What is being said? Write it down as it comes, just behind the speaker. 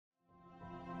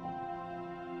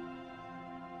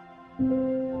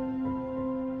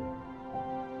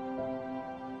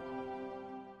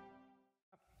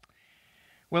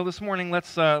Well, this morning,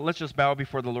 let's just bow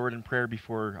before the Lord in prayer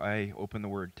before I open the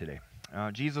Word today.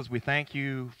 Jesus, we thank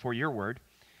you for your Word.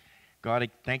 God, I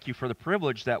thank you for the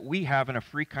privilege that we have in a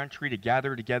free country to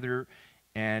gather together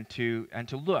and to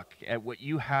look at what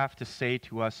you have to say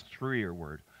to us through your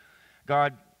Word.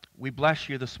 God, we bless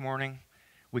you this morning.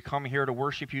 We come here to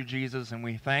worship you, Jesus, and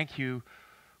we thank you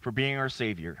for being our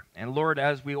Savior. And Lord,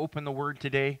 as we open the Word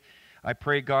today, I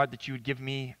pray, God, that you would give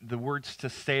me the words to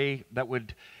say that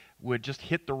would just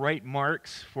hit the right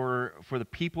marks for the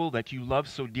people that you love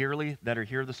so dearly that are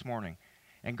here this morning.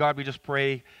 And God, we just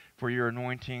pray for your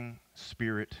anointing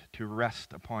spirit to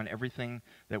rest upon everything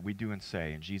that we do and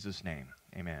say. In Jesus' name,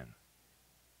 amen.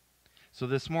 So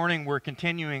this morning we're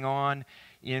continuing on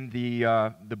in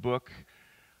the book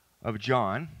of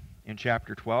John in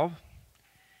chapter 12.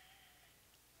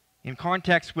 In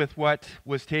context with what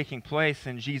was taking place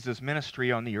in Jesus'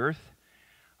 ministry on the earth,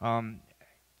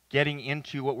 getting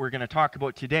into what we're going to talk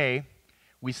about today,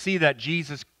 we see that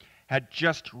Jesus had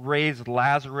just raised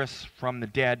Lazarus from the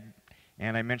dead.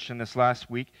 And I mentioned this last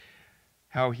week,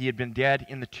 how he had been dead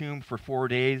in the tomb for 4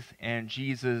 days, and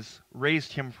Jesus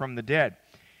raised him from the dead.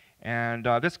 And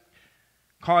this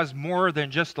caused more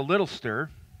than just a little stir,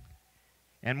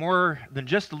 and more than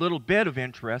just a little bit of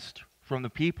interest from the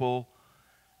people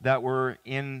that were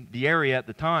in the area at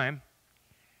the time.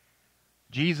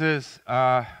 Jesus'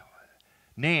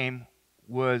 name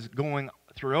was going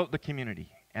throughout the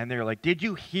community, and they're like, did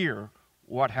you hear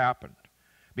what happened?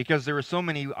 Because there were so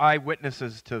many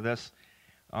eyewitnesses to this.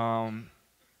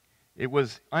 It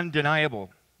was undeniable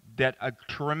that a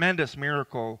tremendous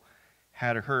miracle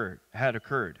had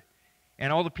occurred.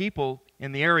 And all the people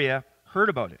in the area heard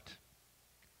about it.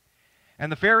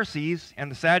 And the Pharisees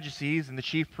and the Sadducees and the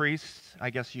chief priests,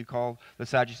 I guess you call the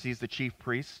Sadducees the chief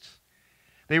priests,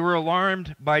 they were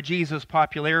alarmed by Jesus'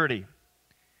 popularity.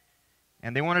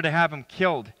 And they wanted to have him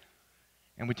killed.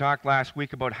 And we talked last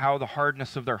week about how the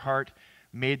hardness of their heart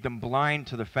made them blind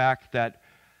to the fact that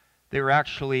they were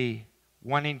actually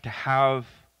wanting to have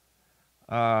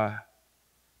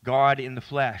God in the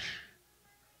flesh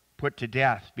put to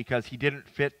death because he didn't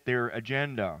fit their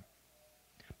agenda.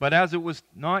 But as it was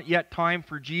not yet time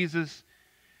for Jesus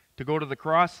to go to the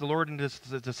cross, the Lord and his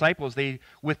disciples, they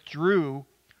withdrew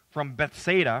from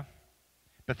Bethesda,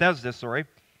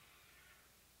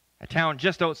 a town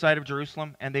just outside of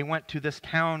Jerusalem, and they went to this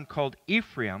town called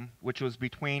Ephraim, which was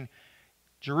between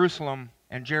Jerusalem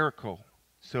and Jericho.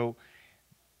 So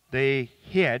they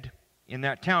hid in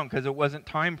that town because it wasn't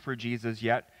time for Jesus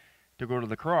yet to go to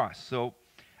the cross. So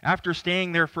after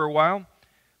staying there for a while,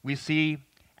 we see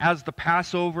as the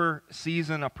Passover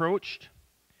season approached,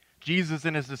 Jesus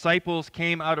and his disciples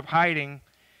came out of hiding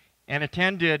and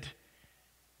attended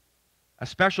a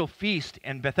special feast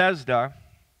in Bethesda.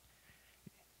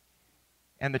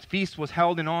 And the feast was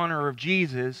held in honor of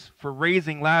Jesus for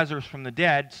raising Lazarus from the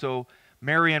dead. So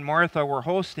Mary and Martha were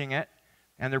hosting it,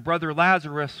 and their brother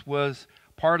Lazarus was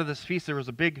part of this feast. There was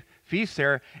a big feast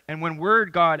there. And when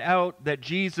word got out that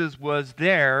Jesus was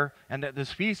there and that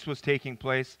this feast was taking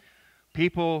place,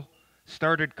 people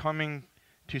started coming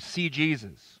to see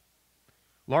Jesus.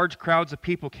 Large crowds of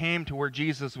people came to where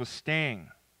Jesus was staying.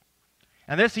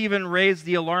 And this even raised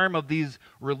the alarm of these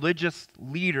religious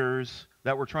leaders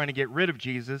that were trying to get rid of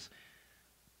Jesus.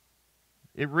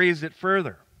 It raised it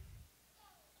further.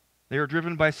 They were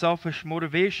driven by selfish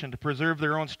motivation to preserve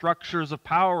their own structures of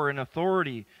power and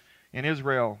authority in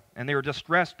Israel. And they were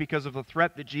distressed because of the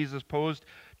threat that Jesus posed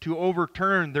to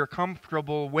overturn their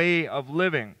comfortable way of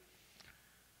living.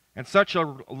 And such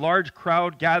a large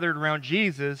crowd gathered around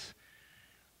Jesus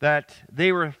that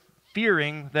they were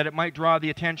fearing that it might draw the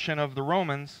attention of the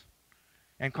Romans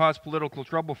and cause political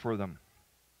trouble for them.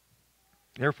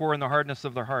 Therefore, in the hardness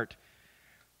of their heart,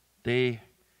 they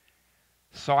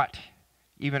sought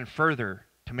even further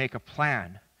to make a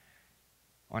plan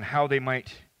on how they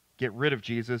might get rid of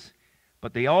Jesus,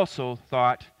 but they also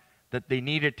thought that they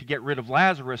needed to get rid of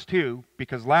Lazarus too,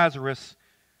 because Lazarus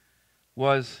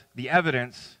was the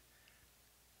evidence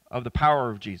of the power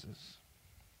of Jesus.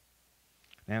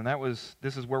 And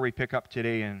this is where we pick up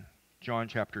today in John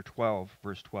chapter 12,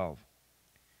 verse 12.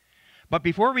 But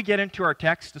before we get into our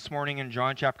text this morning in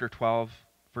John chapter 12,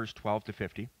 verse 12 to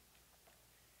 50,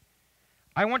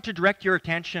 I want to direct your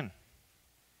attention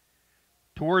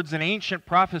towards an ancient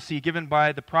prophecy given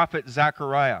by the prophet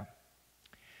Zechariah.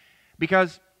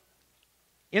 Because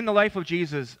in the life of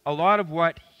Jesus, a lot of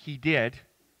what he did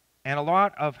and a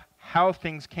lot of how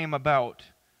things came about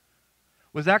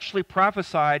was actually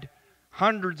prophesied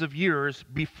hundreds of years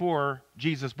before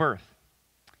Jesus' birth.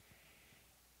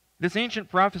 This ancient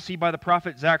prophecy by the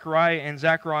prophet Zechariah in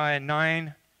Zechariah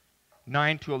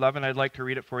 9:9-11, I'd like to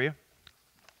read it for you.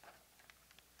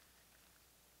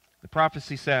 The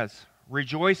prophecy says,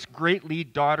 "Rejoice greatly,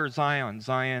 daughter Zion."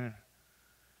 Zion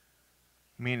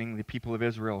meaning the people of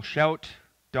Israel. "Shout,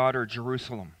 daughter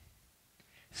Jerusalem.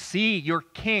 See, your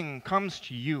king comes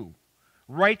to you,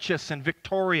 righteous and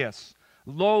victorious,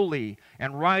 lowly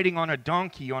and riding on a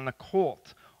donkey, on a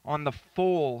colt, on the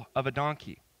foal of a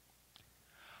donkey.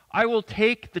 I will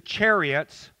take the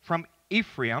chariots from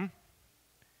Ephraim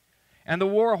and the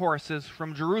war horses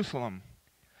from Jerusalem,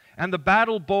 and the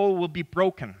battle bow will be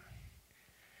broken.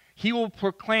 He will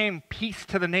proclaim peace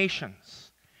to the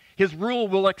nations. His rule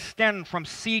will extend from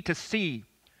sea to sea,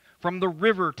 from the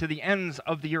river to the ends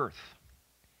of the earth.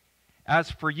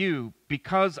 As for you,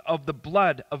 because of the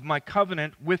blood of my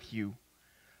covenant with you,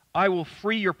 I will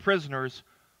free your prisoners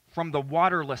from the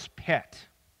waterless pit."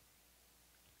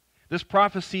 This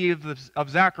prophecy of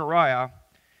Zechariah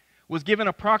was given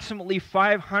approximately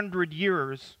 500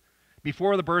 years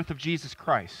before the birth of Jesus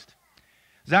Christ.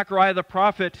 Zechariah the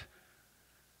prophet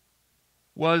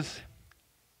was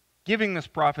giving this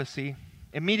prophecy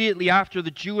immediately after the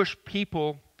Jewish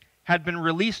people had been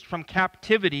released from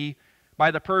captivity by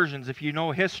the Persians. If you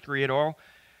know history at all,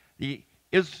 the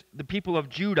people of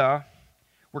Judah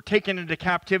were taken into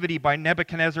captivity by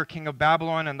Nebuchadnezzar, king of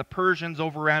Babylon, and the Persians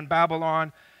overran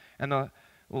Babylon. And the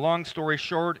long story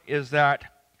short is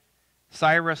that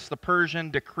Cyrus the Persian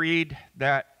decreed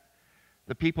that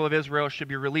the people of Israel should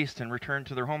be released and returned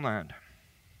to their homeland.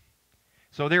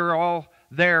 So they were all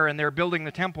there, and they're building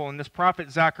the temple, and this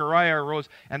prophet Zechariah arose,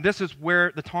 and this is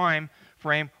where the time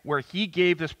frame where he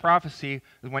gave this prophecy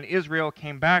is when Israel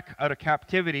came back out of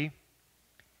captivity,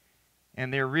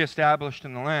 and they were reestablished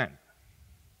in the land.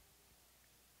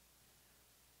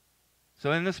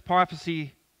 So in this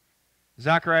prophecy,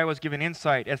 Zechariah was given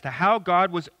insight as to how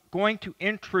God was going to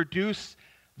introduce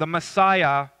the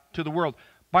Messiah to the world.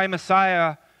 By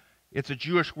Messiah, it's a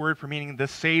Jewish word for meaning the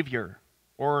Savior,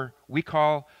 or we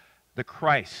call the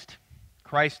Christ.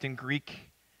 Christ in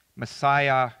Greek,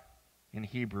 Messiah in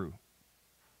Hebrew.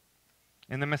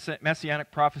 In the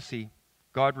Messianic prophecy,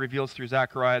 God reveals through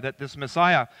Zechariah that this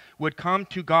Messiah would come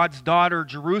to God's daughter,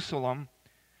 Jerusalem.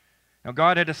 Now,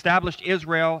 God had established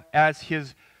Israel as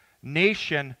his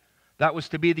nation that was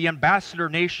to be the ambassador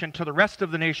nation to the rest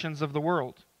of the nations of the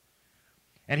world.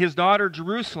 And his daughter,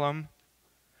 Jerusalem,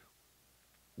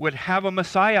 would have a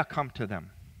Messiah come to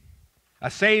them,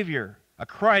 a Savior, a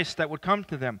Christ that would come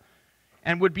to them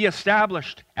and would be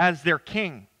established as their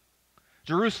king.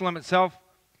 Jerusalem itself,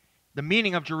 the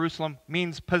meaning of Jerusalem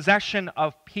means possession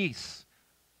of peace.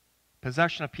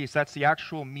 Possession of peace, that's the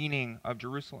actual meaning of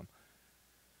Jerusalem.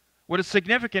 What is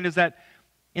significant is that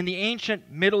in the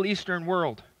ancient Middle Eastern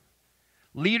world,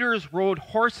 leaders rode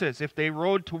horses if they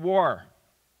rode to war,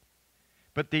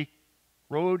 but they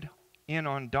rode in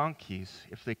on donkeys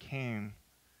if they came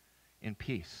in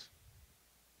peace.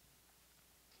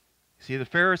 See, the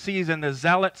Pharisees and the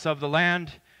zealots of the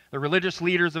land, the religious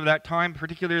leaders of that time,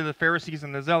 particularly the Pharisees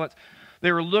and the zealots,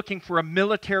 they were looking for a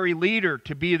military leader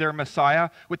to be their Messiah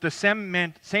with the same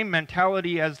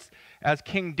mentality as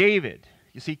King David.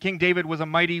 You see, King David was a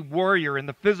mighty warrior in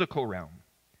the physical realm.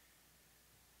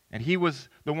 And he was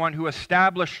the one who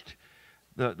established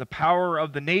the power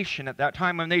of the nation at that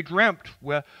time, and they dreamt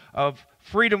of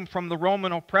freedom from the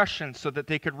Roman oppression so that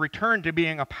they could return to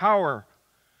being a power,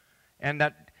 and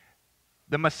that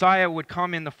the Messiah would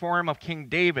come in the form of King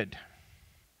David.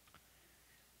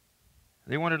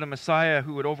 They wanted a Messiah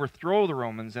who would overthrow the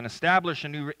Romans and establish a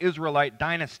new Israelite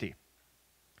dynasty.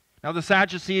 Now the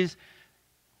Sadducees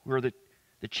were the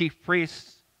chief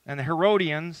priests, and the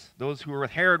Herodians, those who were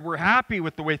with Herod, were happy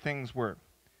with the way things were.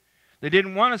 They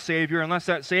didn't want a Savior unless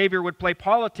that Savior would play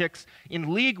politics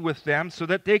in league with them so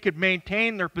that they could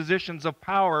maintain their positions of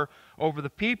power over the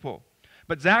people.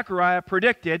 But Zechariah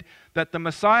predicted that the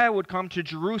Messiah would come to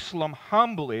Jerusalem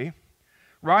humbly,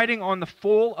 riding on the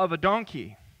foal of a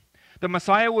donkey. The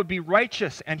Messiah would be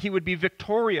righteous and he would be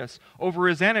victorious over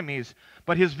his enemies,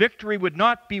 but his victory would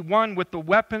not be won with the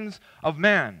weapons of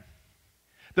man.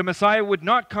 The Messiah would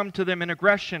not come to them in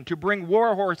aggression to bring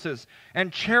war horses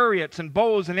and chariots and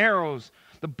bows and arrows.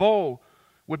 The bow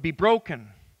would be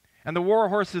broken, and the war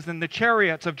horses and the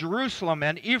chariots of Jerusalem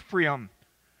and Ephraim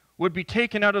would be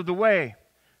taken out of the way.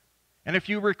 And if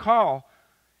you recall,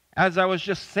 as I was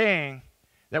just saying,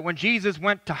 that when Jesus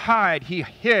went to hide, he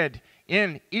hid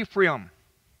in Ephraim.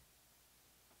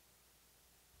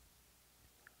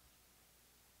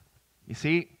 You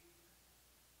see,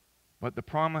 but the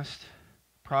promised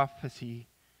prophecy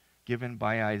given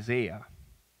by Isaiah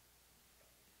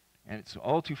And it's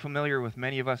all too familiar with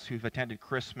many of us who've attended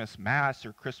Christmas Mass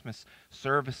or Christmas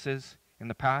services in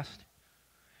the past.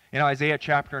 In Isaiah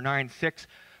chapter 9:6,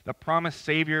 the promised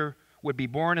Savior would be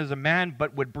born as a man,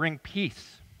 but would bring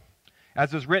peace.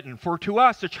 As is written, "For to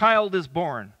us a child is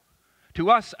born, to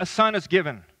us a son is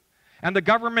given, and the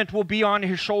government will be on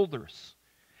his shoulders.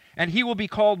 And he will be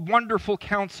called Wonderful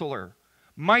Counselor,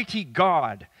 Mighty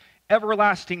God,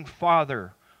 Everlasting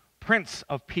Father, Prince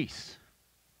of Peace."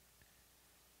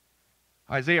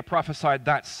 Isaiah prophesied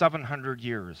that 700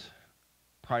 years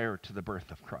prior to the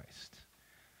birth of Christ.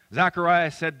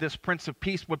 Zechariah said this Prince of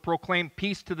Peace would proclaim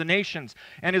peace to the nations,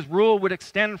 and his rule would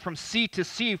extend from sea to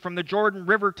sea, from the Jordan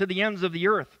River to the ends of the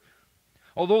earth.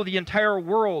 Although the entire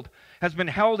world has been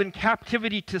held in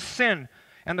captivity to sin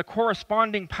and the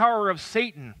corresponding power of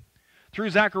Satan, through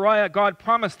Zechariah, God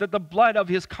promised that the blood of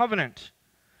his covenant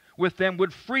with them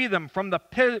would free them from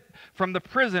the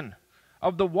prison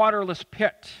of the waterless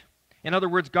pit. In other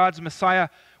words, God's Messiah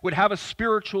would have a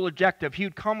spiritual objective. He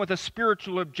would come with a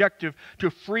spiritual objective to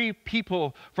free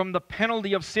people from the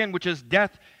penalty of sin, which is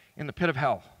death in the pit of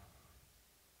hell.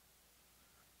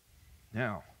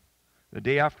 Now, the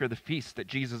day after the feast that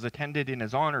Jesus attended in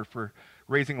his honor for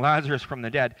raising Lazarus from the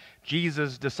dead,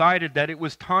 Jesus decided that it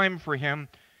was time for him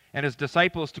and his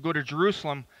disciples to go to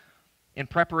Jerusalem in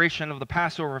preparation of the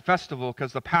Passover festival,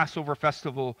 because the Passover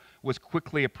festival was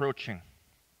quickly approaching.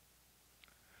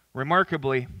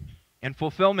 Remarkably, in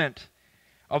fulfillment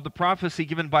of the prophecy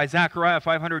given by Zechariah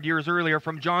 500 years earlier,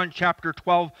 from John chapter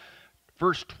 12,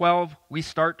 verse 12, we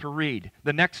start to read.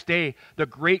 The next day, the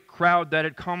great crowd that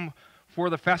had come for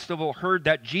the festival heard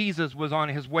that Jesus was on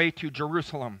his way to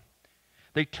Jerusalem.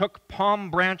 They took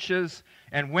palm branches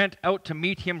and went out to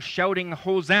meet him, shouting,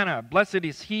 "Hosanna! Blessed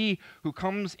is he who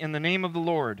comes in the name of the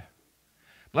Lord.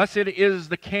 Blessed is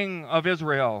the King of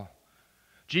Israel."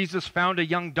 Jesus found a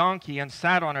young donkey and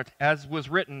sat on it, as was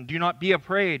written, "Do not be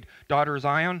afraid, daughter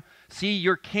Zion. See,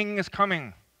 your king is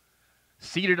coming,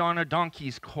 seated on a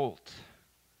donkey's colt."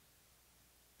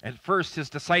 At first, his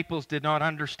disciples did not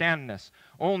understand this.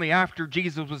 Only after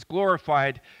Jesus was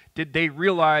glorified did they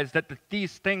realize that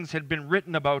these things had been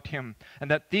written about him and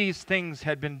that these things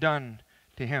had been done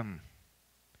to him.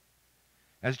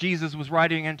 As Jesus was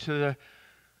riding into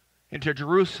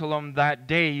Jerusalem that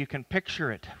day, you can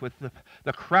picture it with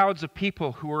the crowds of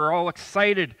people who were all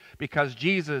excited because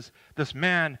Jesus, this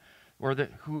man, or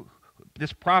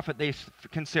this prophet they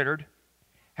considered,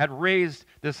 had raised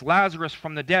this Lazarus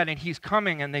from the dead, and he's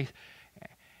coming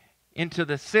into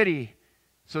the city.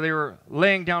 So they were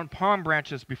laying down palm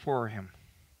branches before him.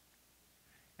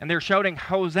 And they're shouting,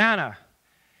 "Hosanna."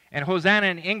 And Hosanna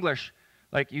in English,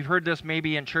 like you've heard this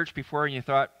maybe in church before and you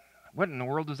thought, what in the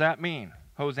world does that mean?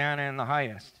 Hosanna in the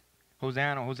highest.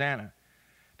 Hosanna, Hosanna.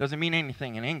 Doesn't mean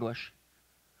anything in English.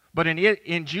 But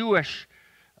in Jewish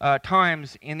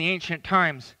times, in the ancient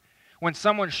times, when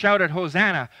someone shouted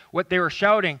Hosanna, what they were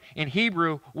shouting in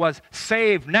Hebrew was,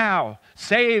 "Save now,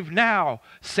 save now,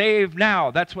 save now."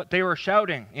 That's what they were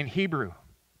shouting in Hebrew.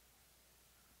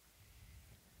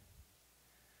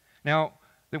 Now,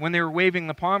 when they were waving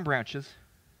the palm branches,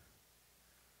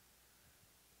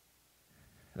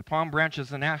 the palm branch is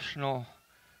the national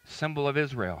symbol of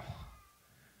Israel.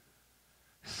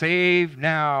 Save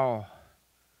now,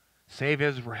 save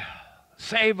Israel.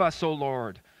 Save us, O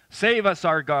Lord. Save us,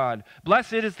 our God.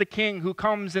 Blessed is the King who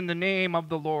comes in the name of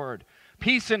the Lord.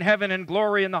 Peace in heaven and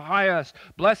glory in the highest.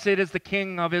 Blessed is the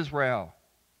King of Israel.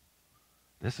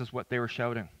 This is what they were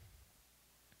shouting.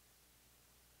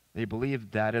 They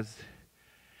believed that as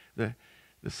the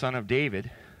Son of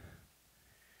David,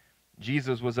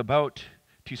 Jesus was about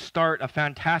to start a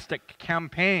fantastic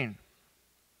campaign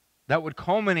that would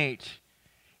culminate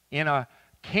in a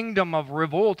kingdom of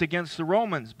revolt against the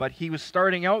Romans. But he was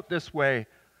starting out this way.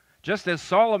 Just as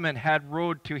Solomon had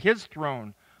rode to his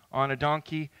throne on a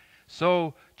donkey,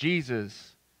 so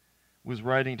Jesus was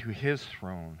riding to his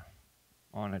throne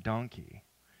on a donkey.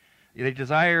 They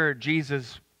desired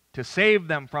Jesus to save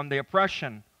them from the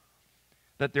oppression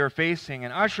that they're facing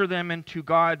and usher them into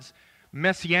God's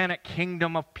messianic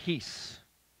kingdom of peace.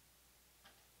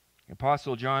 The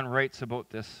Apostle John writes about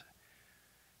this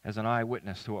as an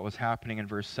eyewitness to what was happening in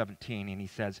verse 17, and he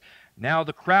says, "Now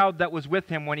the crowd that was with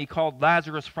him when he called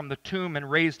Lazarus from the tomb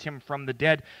and raised him from the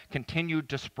dead continued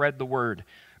to spread the word.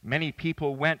 Many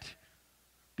people went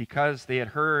because they had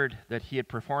heard that he had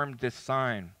performed this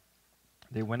sign.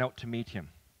 They went out to meet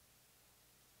him."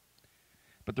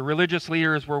 But the religious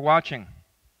leaders were watching.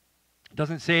 It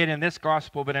doesn't say it in this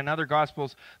gospel, but in other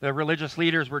gospels, the religious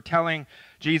leaders were telling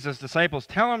Jesus' disciples,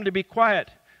 "Tell him to be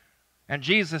quiet." And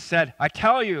Jesus said, "I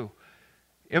tell you,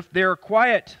 if they're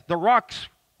quiet, the rocks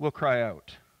will cry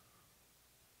out."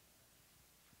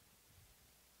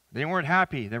 They weren't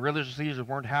happy. The religious leaders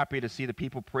weren't happy to see the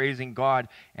people praising God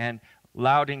and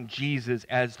lauding Jesus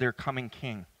as their coming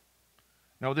king.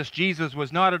 No, this Jesus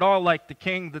was not at all like the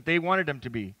king that they wanted him to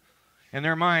be. In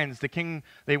their minds, the king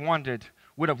they wanted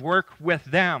would have worked with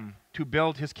them to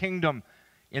build his kingdom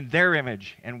in their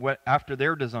image and after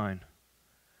their design.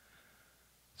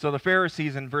 So the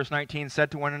Pharisees in verse 19 said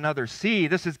to one another, "See,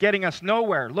 this is getting us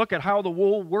nowhere. Look at how the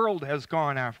whole world has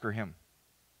gone after him."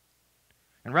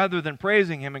 And rather than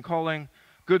praising him and calling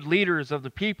good leaders of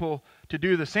the people to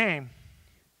do the same,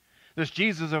 this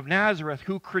Jesus of Nazareth,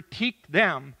 who critiqued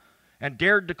them and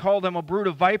dared to call them a brood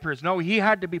of vipers, no, he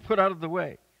had to be put out of the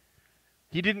way.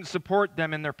 He didn't support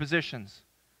them in their positions.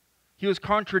 He was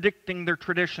contradicting their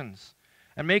traditions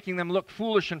and making them look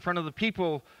foolish in front of the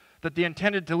people that they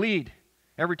intended to lead.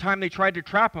 Every time they tried to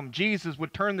trap him, Jesus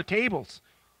would turn the tables.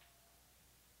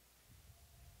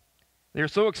 They were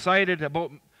so excited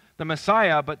about the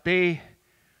Messiah, but they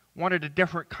wanted a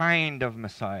different kind of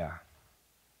Messiah.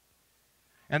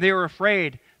 And they were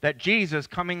afraid that Jesus,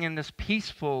 coming in this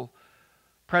peaceful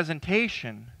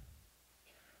presentation,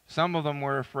 some of them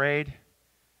were afraid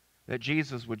that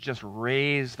Jesus would just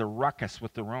raise the ruckus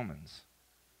with the Romans.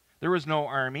 There was no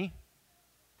army.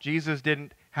 Jesus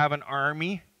didn't have an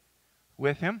army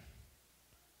with him.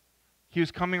 He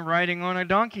was coming riding on a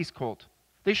donkey's colt.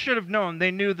 They should have known.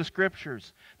 They knew the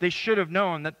scriptures. They should have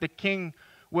known that the king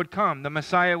would come, the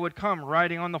Messiah would come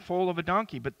riding on the foal of a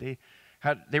donkey, but they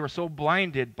were so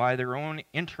blinded by their own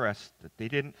interest that they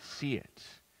didn't see it.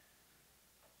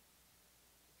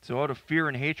 So out of fear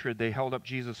and hatred, they held up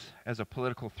Jesus as a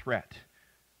political threat,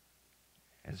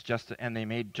 and they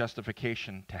made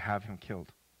justification to have him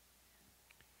killed.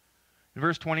 In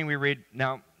verse 20 we read,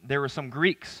 "Now there were some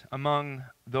Greeks among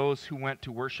those who went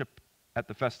to worship at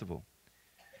the festival.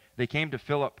 They came to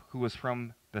Philip, who was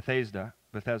from Bethesda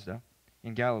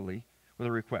in Galilee, with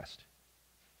a request."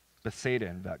 Bethsaida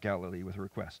in Galilee with a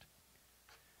request.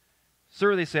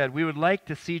 "Sir," they said, "we would like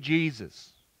to see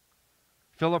Jesus."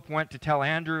 Philip went to tell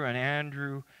Andrew, and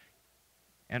Andrew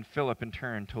and Philip in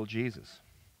turn told Jesus.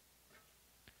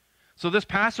 So this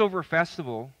Passover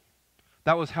festival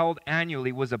that was held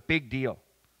annually was a big deal.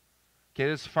 Okay,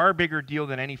 it's a far bigger deal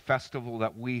than any festival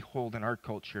that we hold in our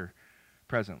culture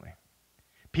presently.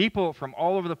 People from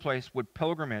all over the place would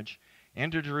pilgrimage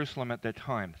into Jerusalem at that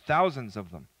time, thousands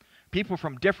of them. People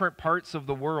from different parts of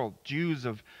the world, Jews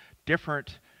of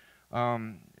different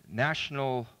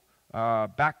national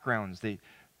backgrounds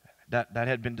that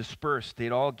had been dispersed.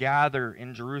 They'd all gather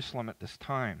in Jerusalem at this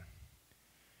time.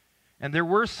 And there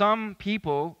were some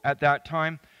people at that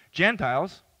time,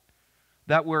 Gentiles,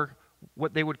 that were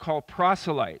what they would call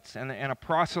proselytes. And a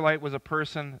proselyte was a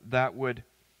person that would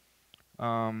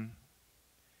come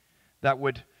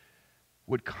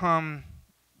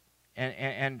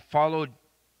and follow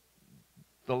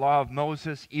the law of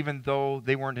Moses, even though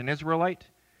they weren't an Israelite.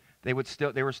 They were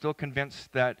still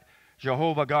convinced that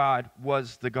Jehovah God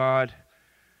was the God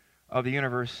of the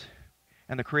universe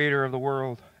and the creator of the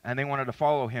world, and they wanted to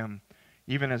follow him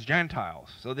even as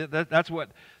Gentiles. So that's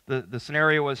what the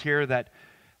scenario was here, that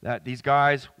these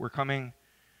guys were coming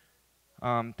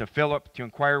to Philip to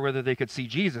inquire whether they could see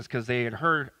Jesus, because they had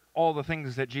heard all the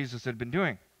things that Jesus had been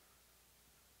doing.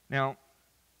 Now,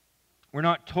 we're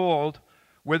not told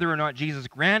whether or not Jesus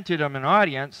granted them an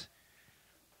audience,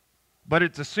 but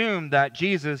it's assumed that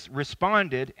Jesus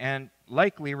responded, and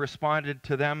likely responded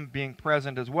to them being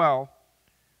present as well.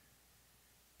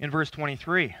 In verse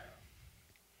 23,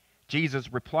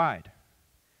 Jesus replied,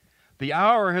 "The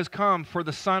hour has come for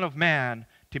the Son of Man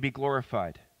to be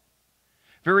glorified.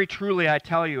 Very truly I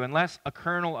tell you, unless a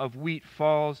kernel of wheat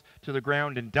falls to the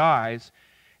ground and dies,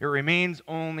 it remains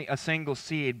only a single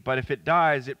seed, but if it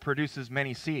dies, it produces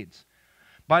many seeds.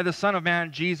 By the Son of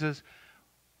Man, Jesus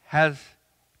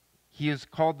he is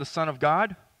called the Son of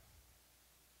God.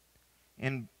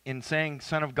 In saying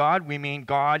Son of God, we mean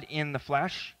God in the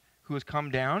flesh, who has come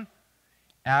down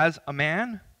as a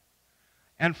man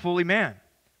and fully man.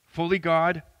 Fully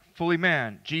God, fully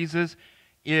man. Jesus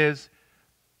is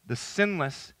the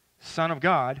sinless Son of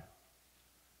God.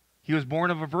 He was born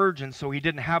of a virgin, so he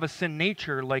didn't have a sin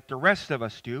nature like the rest of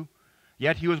us do.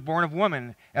 Yet he was born of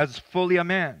woman as fully a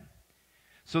man.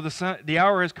 So the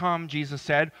hour has come, Jesus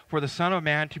said, for the Son of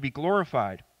Man to be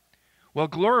glorified. Well,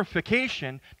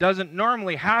 glorification doesn't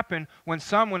normally happen when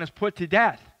someone is put to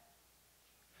death.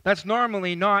 That's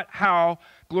normally not how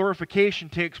glorification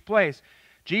takes place.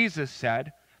 Jesus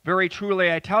said, "Very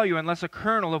truly I tell you, unless a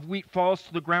kernel of wheat falls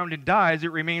to the ground and dies,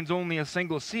 it remains only a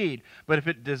single seed. But if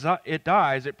it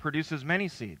dies, it produces many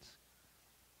seeds."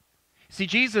 See,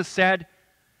 Jesus said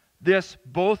this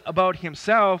both about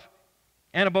himself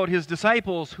and about his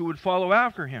disciples who would follow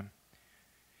after him.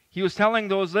 He was telling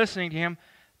those listening to him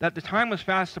that the time was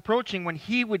fast approaching when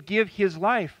he would give his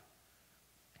life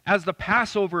as the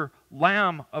Passover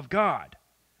Lamb of God.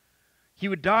 He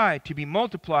would die to be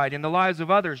multiplied in the lives of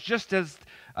others, just as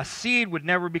a seed would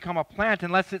never become a plant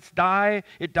unless it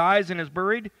dies and is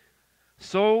buried.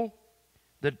 So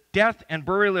the death and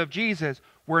burial of Jesus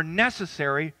were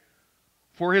necessary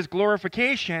for his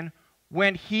glorification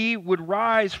when he would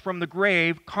rise from the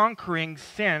grave, conquering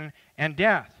sin and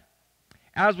death.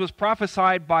 As was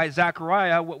prophesied by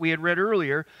Zechariah, what we had read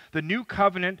earlier, the new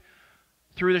covenant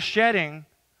through the shedding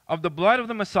of the blood of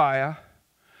the Messiah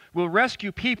will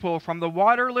rescue people from the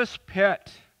waterless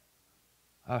pit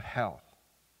of hell.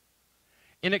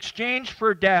 In exchange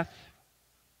for death,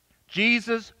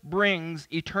 Jesus brings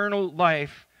eternal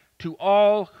life to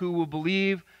all who will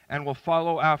believe and will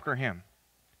follow after him.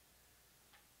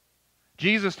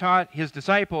 Jesus taught his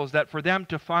disciples that for them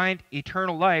to find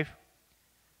eternal life,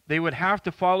 they would have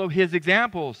to follow his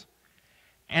examples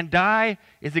and die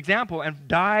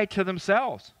to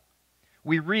themselves.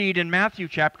 We read in Matthew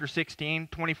chapter 16,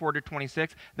 24 to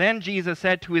 26, "Then Jesus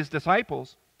said to his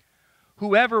disciples,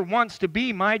 'Whoever wants to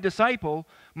be my disciple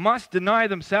must deny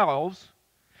themselves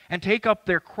and take up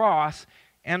their cross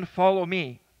and follow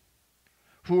me.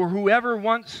 For whoever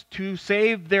wants to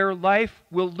save their life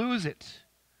will lose it.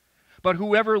 But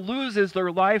whoever loses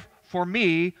their life for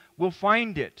me will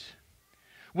find it.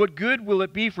 What good will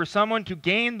it be for someone to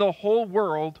gain the whole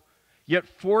world, yet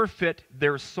forfeit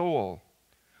their soul?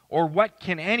 Or what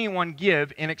can anyone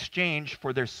give in exchange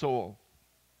for their soul?'"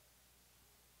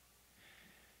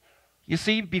 You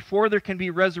see, before there can be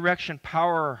resurrection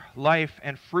power, life,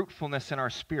 and fruitfulness in our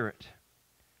spirit,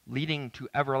 leading to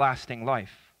everlasting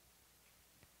life,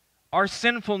 our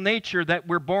sinful nature that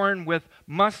we're born with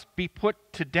must be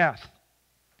put to death.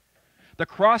 The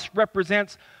cross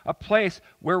represents a place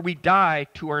where we die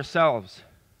to ourselves.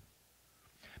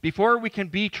 Before we can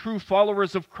be true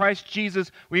followers of Christ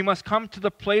Jesus, we must come to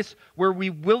the place where we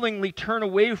willingly turn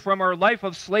away from our life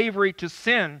of slavery to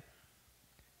sin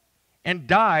and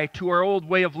die to our old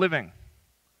way of living.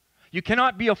 You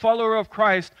cannot be a follower of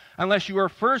Christ unless you are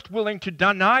first willing to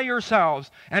deny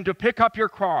yourselves and to pick up your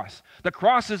cross. The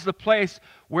cross is the place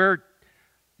where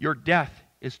your death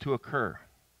is to occur.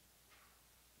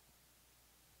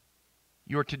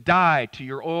 You are to die to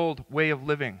your old way of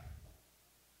living.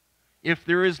 If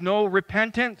there is no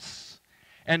repentance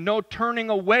and no turning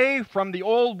away from the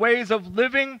old ways of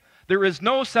living, there is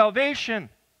no salvation.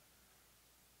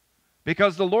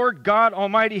 Because the Lord God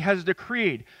Almighty has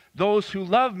decreed, "Those who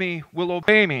love me will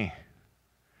obey me."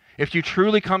 If you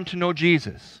truly come to know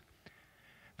Jesus,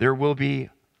 there will be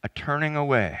a turning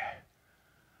away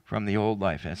from the old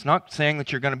life. And it's not saying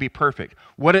that you're going to be perfect.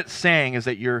 What it's saying is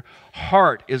that your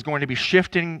heart is going to be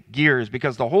shifting gears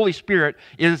because the Holy Spirit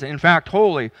is in fact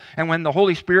holy. And when the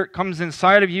Holy Spirit comes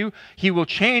inside of you, He will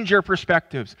change your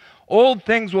perspectives. Old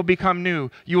things will become new.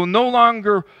 You will no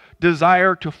longer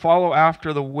desire to follow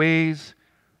after the ways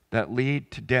that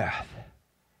lead to death,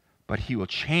 but He will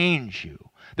change you.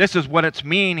 This is what it's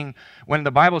meaning when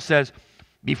the Bible says,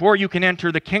 before you can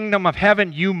enter the kingdom of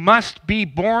heaven, you must be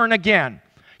born again.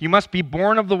 You must be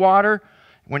born of the water.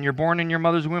 When you're born in your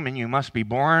mother's womb, and you must be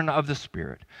born of the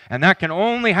Spirit. And that can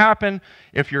only happen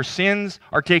if your sins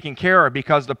are taken care of,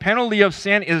 because the penalty of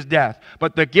sin is death.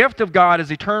 But the gift of God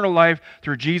is eternal life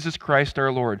through Jesus Christ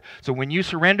our Lord. So when you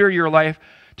surrender your life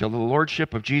to the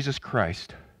Lordship of Jesus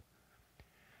Christ,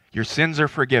 your sins are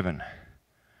forgiven.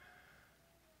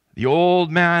 The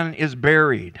old man is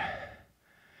buried.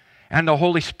 And the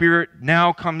Holy Spirit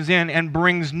now comes in and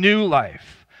brings new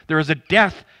life. There is a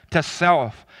death to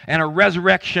self and a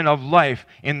resurrection of life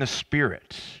in the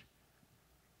Spirit.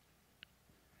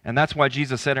 And that's why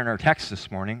Jesus said in our text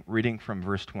this morning, reading from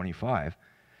verse 25,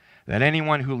 that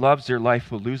anyone who loves their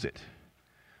life will lose it,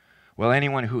 while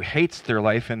anyone who hates their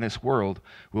life in this world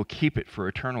will keep it for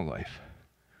eternal life.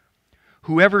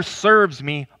 Whoever serves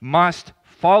me must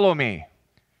follow me.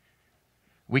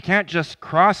 We can't just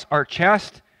cross our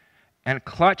chest and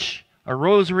clutch a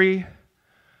rosary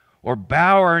or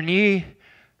bow our knee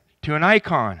to an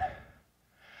icon.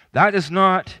 That is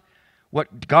not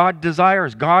what God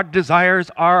desires. God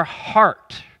desires our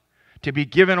heart to be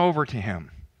given over to Him.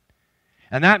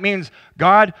 And that means,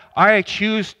 God, I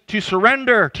choose to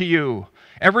surrender to you.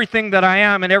 Everything that I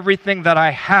am and everything that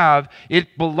I have,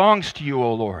 it belongs to you,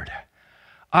 O Lord.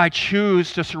 I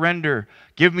choose to surrender.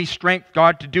 Give me strength,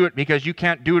 God, to do it, because you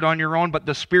can't do it on your own, but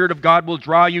the Spirit of God will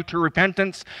draw you to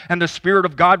repentance, and the Spirit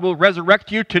of God will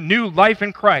resurrect you to new life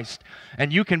in Christ,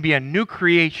 and you can be a new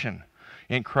creation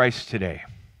in Christ today.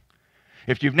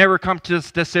 If you've never come to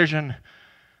this decision,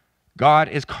 God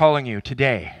is calling you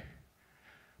today.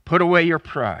 Put away your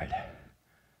pride.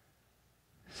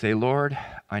 Say, Lord,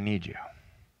 I need you.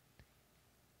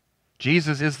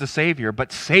 Jesus is the Savior,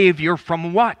 but Savior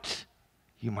from what,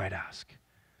 you might ask?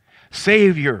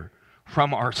 Savior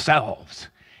from ourselves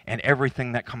and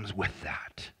everything that comes with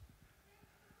that.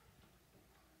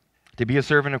 To be a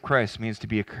servant of Christ means to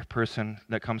be a person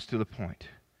that comes to the point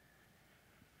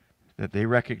that they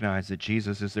recognize that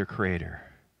Jesus is their Creator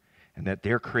and that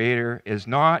their Creator is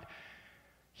not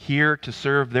here to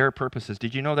serve their purposes.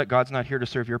 Did you know that God's not here to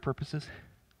serve your purposes?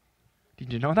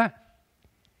 Did you know that?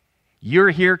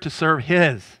 You're here to serve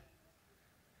His.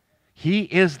 He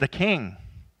is the King.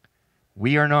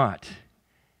 We are not.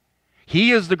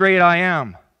 He is the great I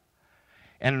am.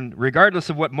 And regardless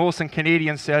of what Molson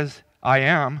Canadian says, I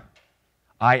am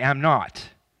not.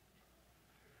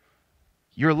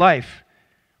 Your life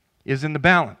is in the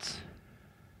balance.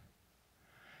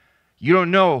 You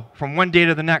don't know from one day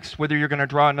to the next whether you're going to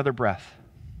draw another breath.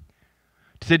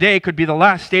 Today could be the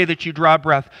last day that you draw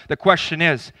breath. The question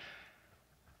is,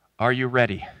 are you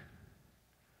ready?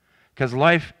 Because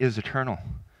life is eternal.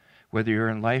 Whether you're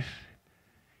in life,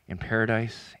 in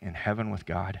paradise, in heaven with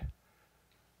God,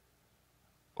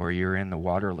 or you're in the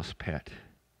waterless pit,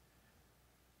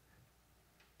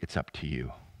 it's up to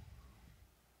you.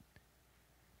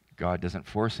 God doesn't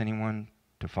force anyone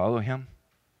to follow Him.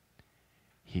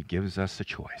 He gives us a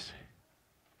choice.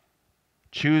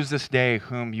 Choose this day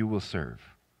whom you will serve.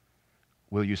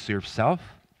 Will you serve self,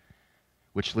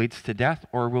 which leads to death,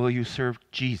 or will you serve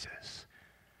Jesus,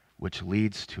 which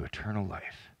leads to eternal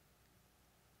life?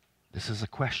 This is a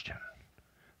question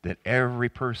that every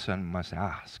person must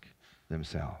ask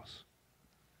themselves.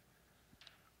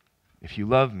 If you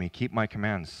love me, keep my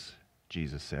commands,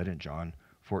 Jesus said in John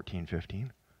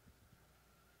 14:15.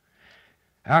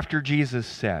 After Jesus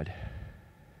said,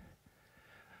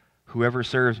 whoever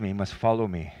serves me must follow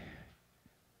me,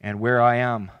 and where I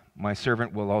am, my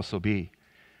servant will also be.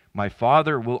 My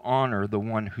Father will honor the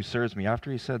one who serves me.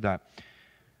 After he said that,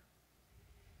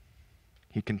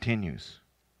 he continues.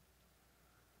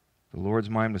 The Lord's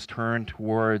mind was turned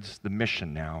towards the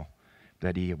mission now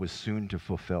that he was soon to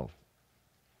fulfill.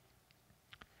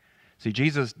 See,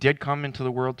 Jesus did come into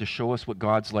the world to show us what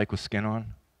God's like with skin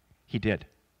on. He did.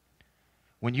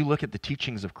 When you look at the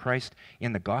teachings of Christ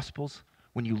in the Gospels,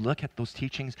 when you look at those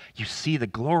teachings, you see the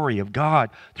glory of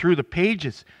God through the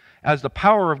pages as the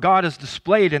power of God is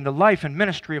displayed in the life and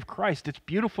ministry of Christ. It's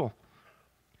beautiful.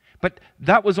 But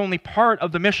that was only part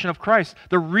of the mission of Christ.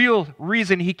 The real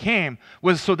reason he came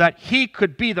was so that he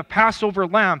could be the Passover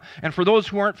lamb. And for those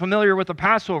who aren't familiar with the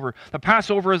Passover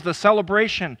is the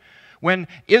celebration when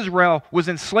Israel was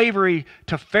in slavery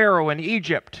to Pharaoh in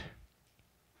Egypt.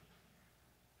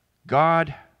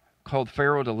 God called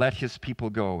Pharaoh to let his people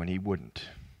go, and he wouldn't.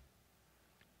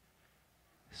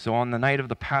 So on the night of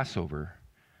the Passover,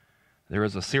 there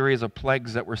was a series of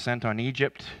plagues that were sent on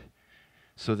Egypt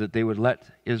so that they would let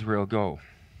Israel go.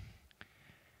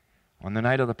 On the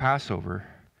night of the Passover,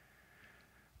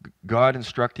 God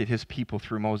instructed his people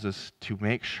through Moses to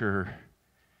make sure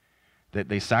that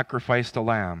they sacrificed a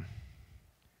lamb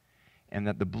and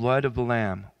that the blood of the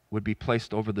lamb would be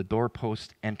placed over the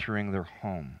doorpost entering their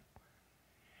home.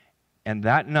 And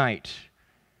that night,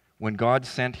 when God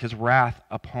sent his wrath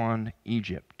upon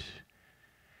Egypt,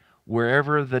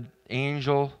 wherever the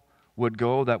angel would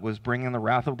go that was bringing the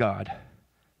wrath of God,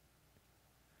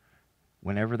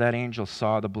 whenever that angel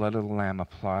saw the blood of the lamb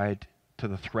applied to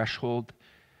the threshold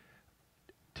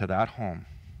to that home,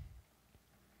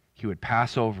 he would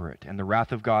pass over it, and the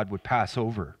wrath of God would pass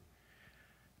over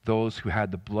those who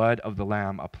had the blood of the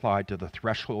lamb applied to the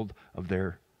threshold of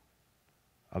their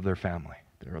family,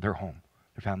 their home,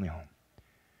 their family home.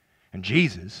 And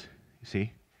Jesus, you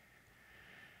see,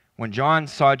 when John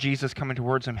saw Jesus coming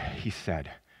towards him, he said,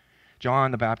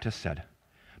 John the Baptist said,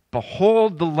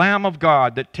 "Behold the Lamb of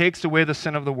God that takes away the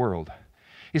sin of the world."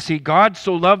 You see, God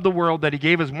so loved the world that he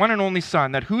gave his one and only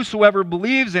Son, that whosoever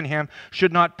believes in him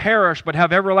should not perish but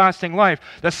have everlasting life.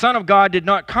 The Son of God did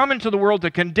not come into the world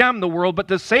to condemn the world, but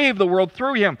to save the world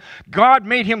through him. God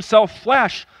made himself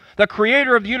flesh. The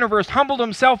creator of the universe humbled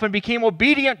himself and became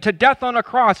obedient to death on a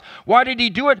cross. Why did he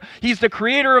do it? He's the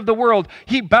creator of the world.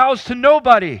 He bows to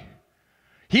nobody.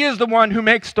 He is the one who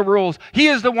makes the rules. He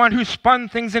is the one who spun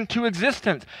things into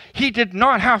existence. He did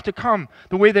not have to come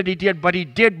the way that he did, but he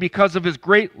did because of his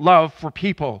great love for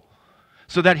people,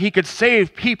 so that he could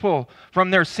save people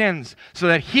from their sins, so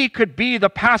that he could be the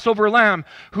Passover lamb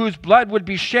whose blood would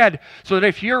be shed, so that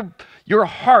if your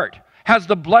heart has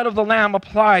the blood of the lamb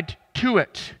applied to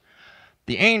it,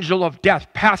 the angel of death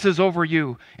passes over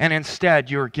you, and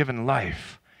instead you're given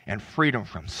life and freedom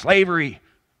from slavery.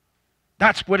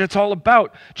 That's what it's all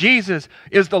about. Jesus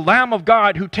is the Lamb of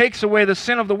God who takes away the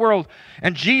sin of the world.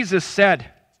 And Jesus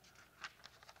said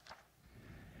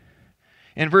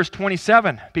in verse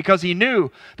 27, because he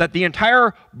knew that the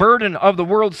entire burden of the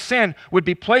world's sin would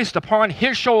be placed upon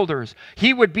his shoulders.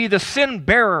 He would be the sin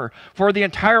bearer for the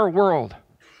entire world.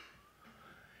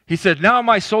 He said, now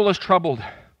my soul is troubled.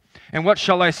 And what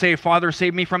shall I say? Father,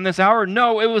 save me from this hour?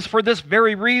 No, it was for this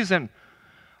very reason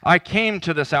I came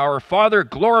to this hour. Father,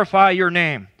 glorify your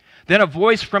name. Then a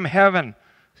voice from heaven,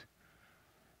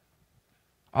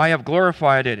 I have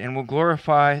glorified it and will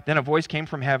glorify. Then a voice came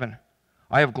from heaven,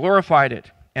 I have glorified it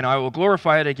and I will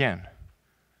glorify it again.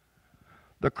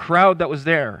 The crowd that was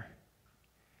there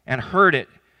and heard it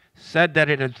said that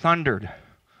it had thundered.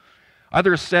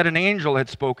 Others said an angel had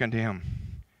spoken to him.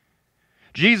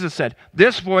 Jesus said,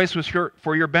 this voice was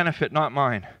for your benefit, not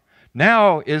mine.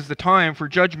 Now is the time for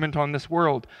judgment on this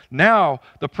world. Now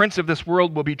the prince of this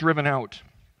world will be driven out.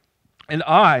 And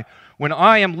I, when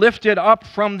I am lifted up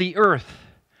from the earth,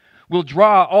 will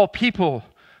draw all people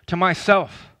to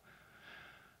myself.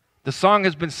 The song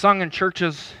has been sung in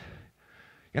churches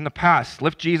in the past.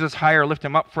 Lift Jesus higher, lift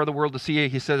him up for the world to see.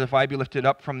 He says, if I be lifted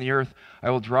up from the earth, I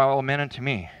will draw all men unto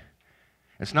me.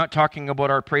 It's not talking about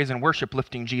our praise and worship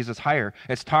lifting Jesus higher.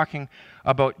 It's talking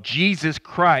about Jesus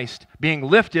Christ being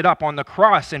lifted up on the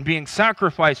cross and being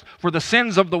sacrificed for the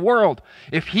sins of the world.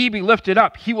 If he be lifted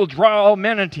up, he will draw all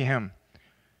men unto him.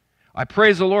 I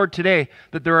praise the Lord today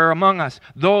that there are among us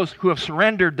those who have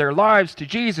surrendered their lives to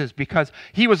Jesus because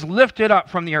he was lifted up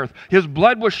from the earth. His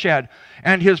blood was shed,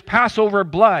 and his Passover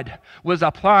blood was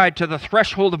applied to the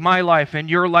threshold of my life and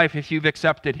your life if you've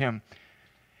accepted him.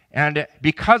 And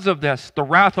because of this, the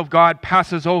wrath of God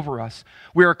passes over us.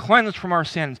 We are cleansed from our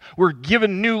sins. We're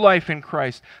given new life in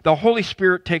Christ. The Holy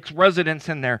Spirit takes residence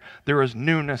in there. There is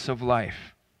newness of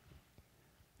life.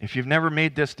 If you've never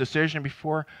made this decision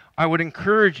before, I would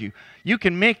encourage you. You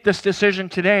can make this decision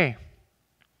today.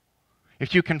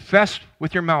 If you confess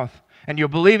with your mouth and you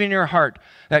believe in your heart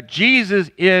that Jesus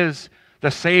is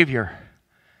the Savior,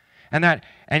 and that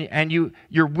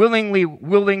you're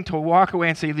willing to walk away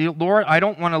and say, Lord, I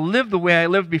don't want to live the way I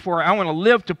lived before. I want to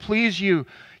live to please you.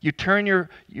 You turn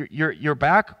your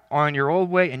back on your old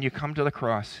way and you come to the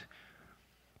cross.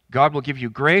 God will give you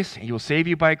grace, and he will save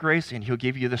you by grace, and he'll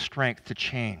give you the strength to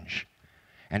change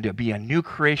and to be a new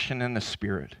creation in the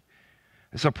Spirit.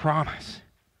 It's a promise.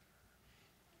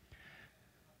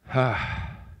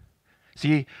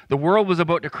 See, the world was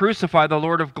about to crucify the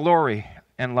Lord of glory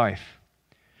and life.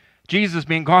 Jesus,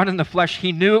 being God in the flesh,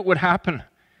 he knew it would happen.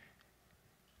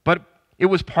 But it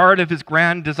was part of his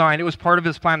grand design. It was part of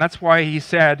his plan. That's why he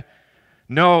said,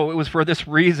 no, it was for this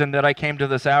reason that I came to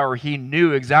this hour. He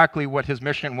knew exactly what his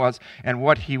mission was and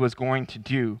what he was going to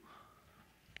do.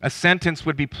 A sentence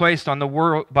would be placed on the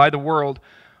world by the world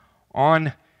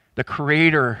on the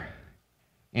Creator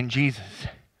in Jesus.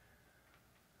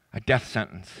 A death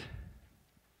sentence.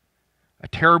 A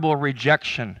terrible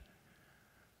rejection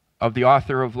of the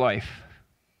author of life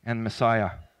and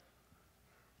Messiah.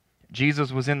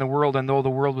 Jesus was in the world, and though the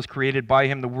world was created by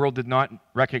him, the world did not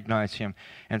recognize him.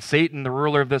 And Satan, the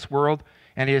ruler of this world,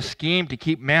 and his scheme to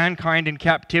keep mankind in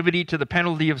captivity to the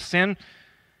penalty of sin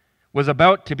was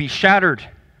about to be shattered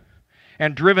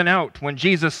and driven out when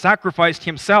Jesus sacrificed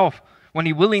himself, when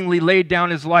he willingly laid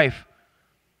down his life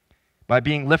by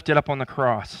being lifted up on the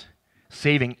cross,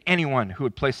 saving anyone who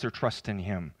would place their trust in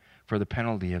him for the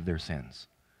penalty of their sins.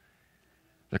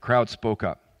 The crowd spoke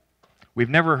up. We've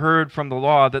never heard from the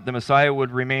law that the Messiah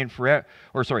would remain forever.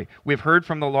 We've heard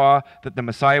from the law that the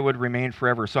Messiah would remain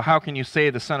forever. So how can you say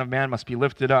the Son of Man must be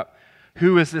lifted up?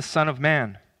 Who is this Son of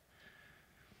Man?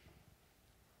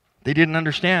 They didn't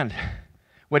understand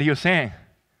what he was saying.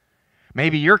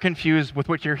 Maybe you're confused with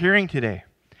what you're hearing today.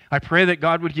 I pray that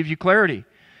God would give you clarity.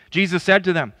 Jesus said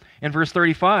to them in verse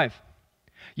 35,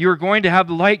 you are going to have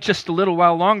the light just a little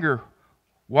while longer.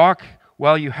 Walk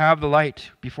while you have the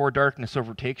light before darkness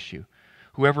overtakes you.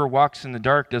 Whoever walks in the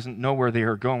dark doesn't know where they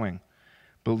are going.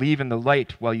 Believe in the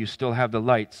light while you still have the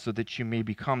light, so that you may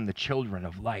become the children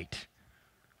of light.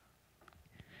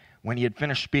 When he had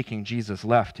finished speaking, Jesus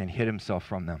left and hid himself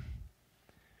from them.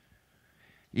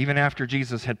 Even after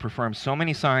Jesus had performed so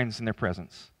many signs in their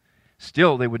presence,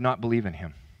 still they would not believe in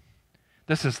him.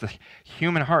 This is the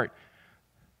human heart.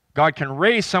 God can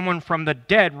raise someone from the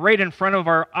dead right in front of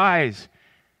our eyes.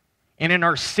 And in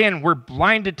our sin, we're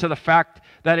blinded to the fact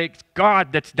that it's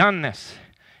God that's done this.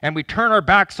 And we turn our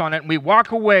backs on it and we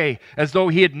walk away as though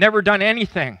he had never done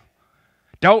anything.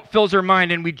 Doubt fills our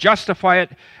mind and we justify it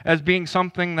as being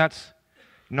something that's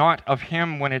not of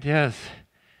him when it is.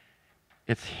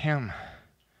 It's him.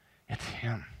 It's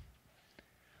him.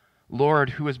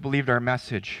 Lord, who has believed our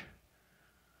message?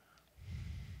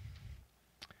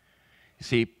 You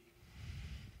see,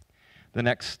 the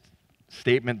next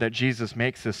statement that Jesus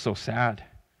makes is so sad.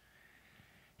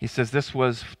 He says this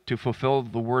was to fulfill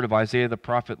the word of Isaiah the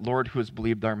prophet, Lord, who has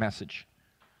believed our message,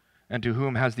 and to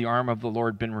whom has the arm of the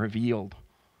Lord been revealed.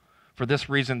 For this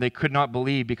reason they could not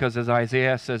believe, because as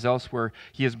Isaiah says elsewhere,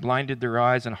 he has blinded their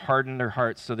eyes and hardened their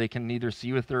hearts, so they can neither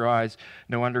see with their eyes,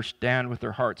 nor understand with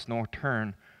their hearts, nor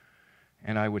turn,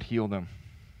 and I would heal them.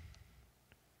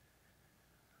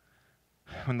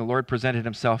 When the Lord presented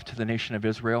himself to the nation of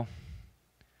Israel,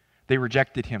 they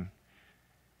rejected him.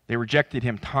 They rejected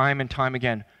him time and time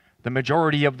again. The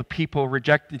majority of the people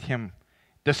rejected him,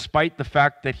 despite the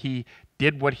fact that he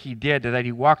did what he did, that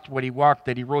he walked what he walked,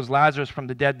 that he rose Lazarus from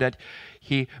the dead, that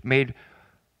he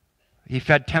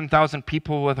fed 10,000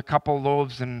 people with a couple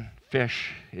loaves and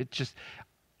fish. It just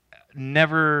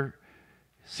never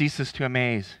ceases to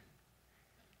amaze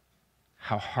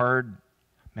how hard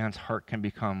man's heart can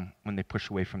become when they push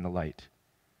away from the light.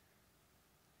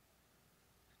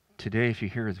 Today, if you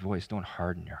hear his voice, don't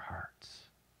harden your hearts.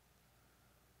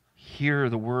 Hear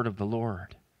the word of the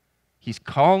Lord. He's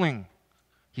calling.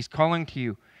 He's calling to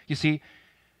you. You see,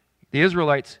 the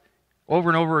Israelites, over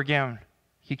and over again,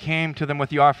 he came to them with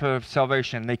the offer of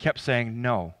salvation. They kept saying,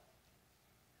 no.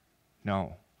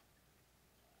 No.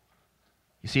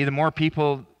 You see, the more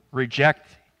people reject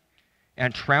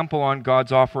and trample on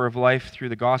God's offer of life through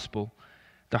the gospel,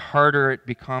 the harder it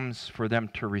becomes for them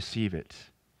to receive it.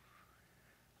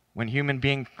 When human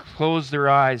beings close their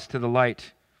eyes to the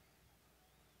light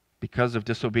because of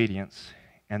disobedience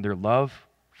and their love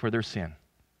for their sin,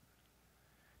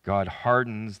 God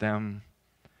hardens them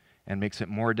and makes it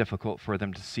more difficult for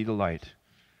them to see the light.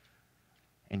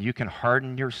 And you can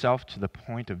harden yourself to the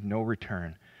point of no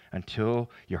return until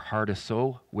your heart is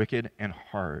so wicked and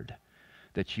hard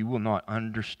that you will not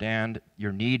understand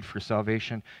your need for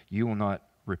salvation. You will not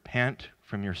repent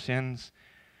from your sins.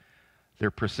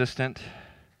 Their persistent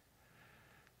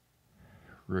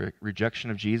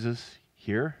rejection of Jesus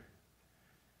here,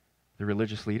 the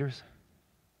religious leaders,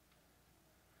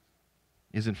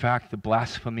 is in fact the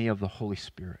blasphemy of the Holy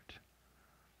Spirit.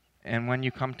 And when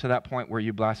you come to that point where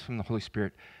you blaspheme the Holy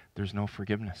Spirit, there's no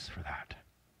forgiveness for that.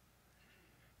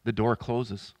 The door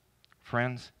closes.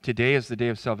 Friends, today is the day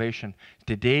of salvation.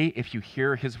 Today, if you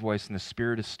hear his voice and the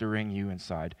Spirit is stirring you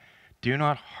inside, do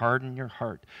not harden your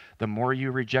heart. The more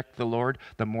you reject the Lord,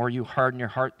 the more you harden your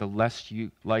heart, the less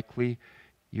likely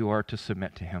you are to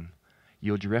submit to him.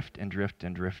 You'll drift and drift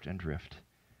and drift and drift.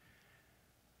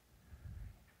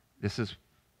 This is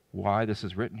why this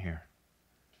is written here.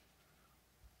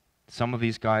 Some of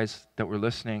these guys that were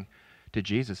listening to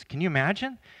Jesus, can you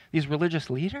imagine these religious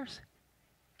leaders?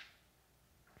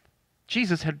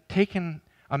 Jesus had taken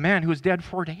a man who was dead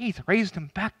 4 days, raised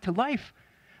him back to life.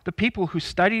 The people who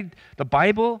studied the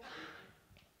Bible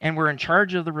and were in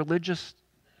charge of the religious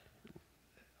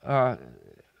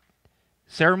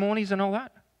ceremonies and all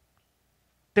that,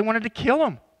 they wanted to kill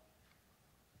him.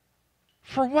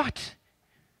 For what?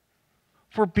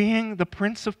 For being the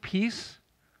Prince of Peace?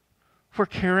 For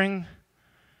caring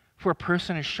for a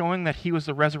person and showing that he was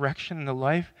the resurrection and the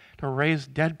life to raise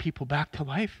dead people back to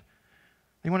life?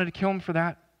 They wanted to kill him for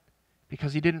that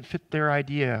because he didn't fit their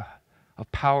idea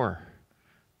of power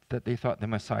that they thought the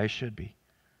Messiah should be.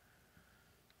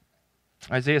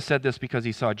 Isaiah said this because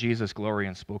he saw Jesus' glory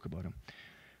and spoke about him.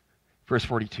 Verse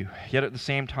 42, yet at the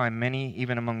same time many,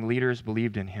 even among leaders,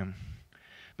 believed in him.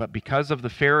 But because of the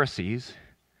Pharisees,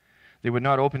 they would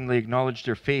not openly acknowledge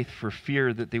their faith for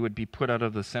fear that they would be put out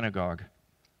of the synagogue.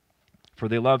 For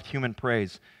they loved human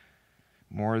praise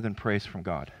more than praise from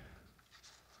God.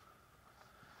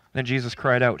 Then Jesus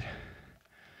cried out.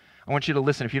 I want you to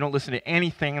listen. If you don't listen to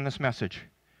anything in this message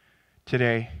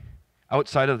today,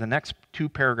 outside of the next 2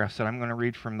 paragraphs that I'm going to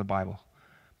read from the Bible,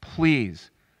 please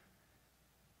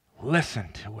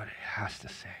listen to what it has to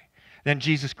say. Then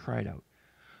Jesus cried out,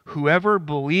 whoever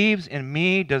believes in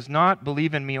me does not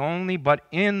believe in me only, but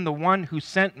in the one who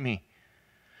sent me.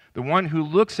 The one who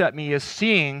looks at me is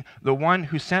seeing the one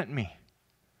who sent me.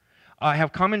 I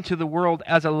have come into the world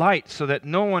as a light so that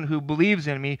no one who believes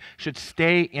in me should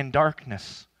stay in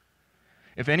darkness.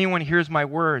 If anyone hears my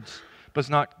words but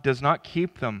does not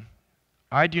keep them,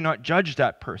 I do not judge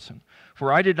that person.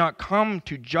 For I did not come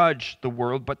to judge the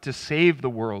world, but to save the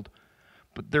world.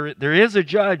 But there is a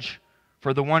judge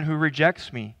for the one who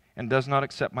rejects me and does not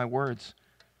accept my words.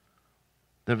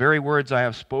 The very words I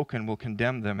have spoken will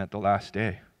condemn them at the last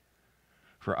day.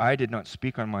 For I did not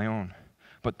speak on my own,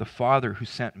 but the Father who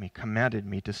sent me commanded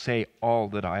me to say all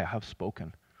that I have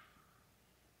spoken.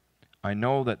 I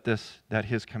know that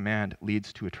his command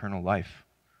leads to eternal life.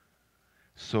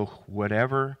 So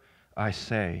whatever I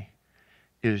say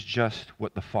is just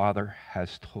what the Father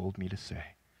has told me to say.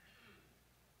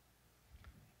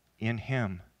 In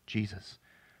him, Jesus,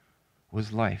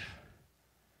 was life.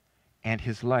 And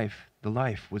his life, the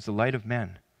life, was the light of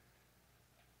men.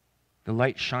 The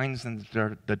light shines in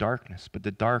the darkness, but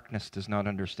the darkness does not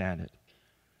understand it.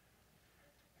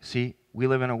 See, we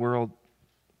live in a world,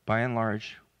 by and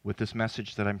large, with this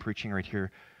message that I'm preaching right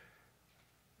here,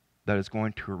 that is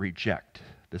going to reject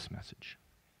this message.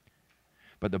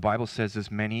 But the Bible says,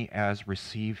 as many as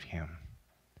received him,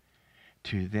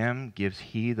 to them gives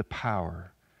he the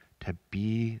power to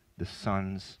be the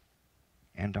sons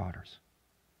and daughters.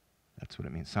 That's what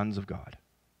it means, sons of God.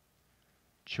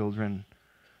 Children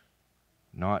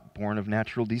not born of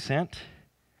natural descent,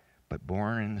 but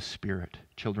born in the Spirit.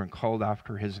 Children called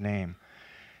after his name.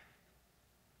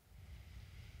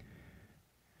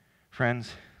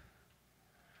 Friends,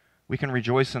 we can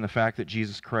rejoice in the fact that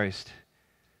Jesus Christ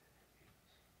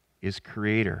is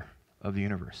creator of the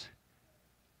universe.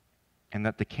 And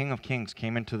that the King of Kings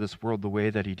came into this world the way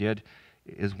that he did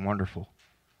is wonderful.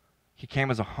 He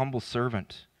came as a humble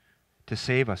servant to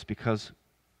save us because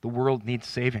the world needs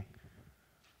saving.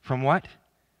 From what?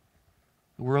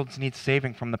 The world needs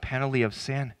saving from the penalty of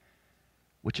sin,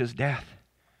 which is death.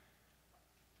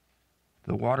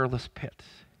 The waterless pit.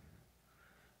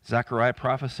 Zechariah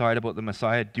prophesied about the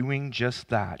Messiah doing just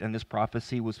that, and this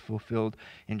prophecy was fulfilled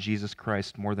in Jesus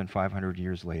Christ more than 500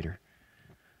 years later.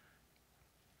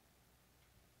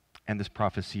 And this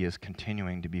prophecy is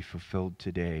continuing to be fulfilled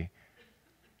today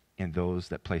in those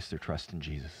that place their trust in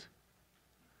Jesus.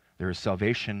 There is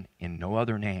salvation in no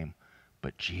other name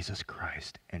but Jesus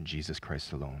Christ and Jesus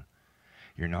Christ alone.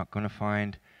 You're not going to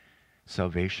find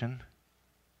salvation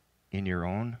in your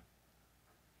own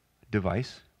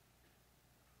device.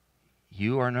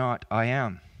 You are not I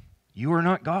am. You are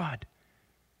not God.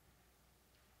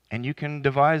 And you can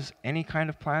devise any kind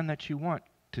of plan that you want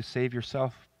to save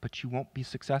yourself, but you won't be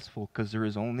successful because there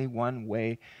is only one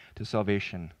way to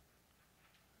salvation.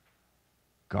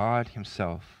 God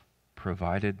himself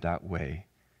provided that way.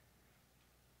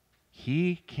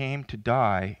 He came to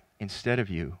die instead of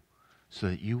you so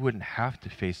that you wouldn't have to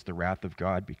face the wrath of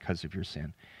God because of your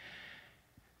sin.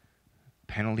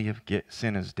 Penalty of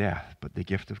sin is death, but the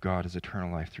gift of God is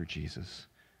eternal life through Jesus.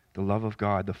 The love of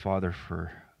God the Father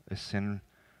for a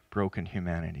sin-broken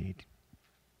humanity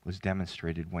was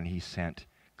demonstrated when he sent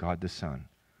God the Son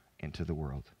into the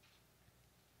world.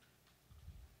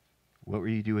 What will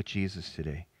you do with Jesus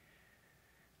today?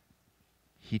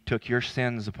 He took your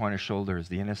sins upon his shoulders.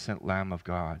 The innocent Lamb of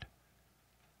God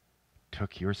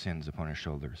took your sins upon his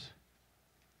shoulders.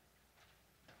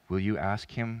 Will you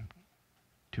ask him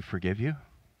to forgive you?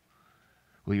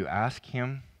 Will you ask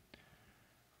him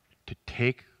to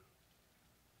take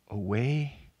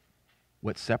away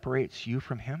what separates you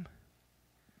from him?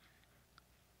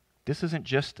 This isn't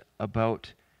just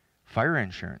about fire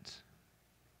insurance.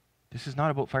 This is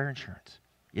not about fire insurance.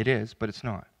 It is, but it's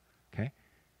not. Okay?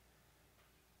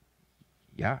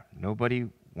 Yeah, nobody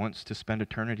wants to spend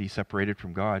eternity separated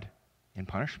from God in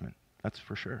punishment. That's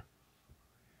for sure.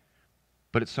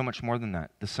 But it's so much more than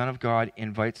that. The Son of God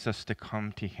invites us to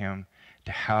come to him,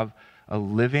 to have a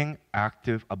living,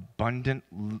 active, abundant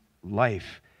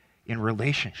life in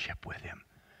relationship with him.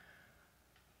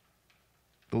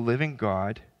 The living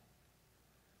God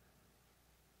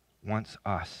wants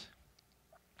us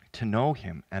to know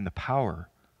him and the power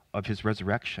of his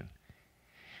resurrection.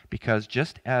 Because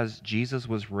just as Jesus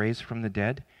was raised from the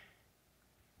dead,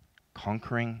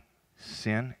 conquering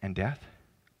sin and death,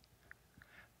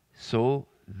 so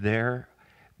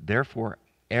therefore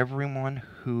everyone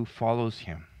who follows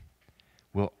him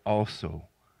will also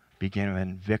be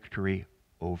given victory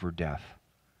over death.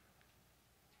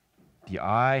 The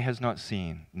eye has not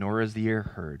seen, nor has the ear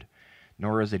heard,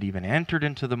 nor has it even entered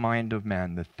into the mind of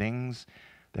man the things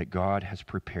that God has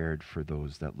prepared for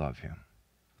those that love him.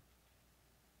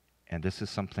 And this is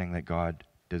something that God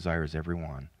desires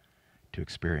everyone to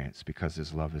experience because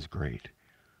his love is great.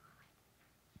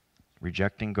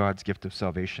 Rejecting God's gift of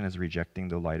salvation is rejecting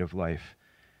the light of life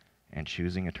and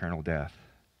choosing eternal death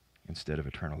instead of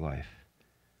eternal life.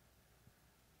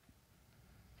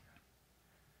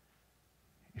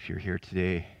 If you're here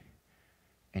today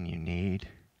and you need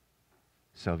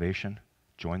salvation,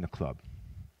 join the club.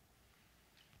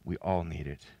 We all need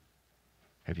it.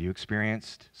 Have you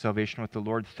experienced salvation with the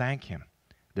Lord? Thank him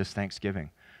this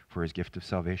Thanksgiving for his gift of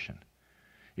salvation.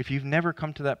 If you've never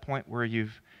come to that point where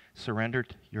you've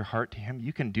surrendered your heart to him,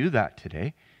 you can do that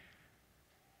today.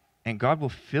 And God will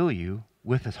fill you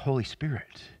with his Holy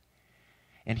Spirit.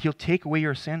 And he'll take away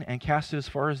your sin and cast it as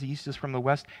far as the east is from the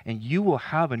west, and you will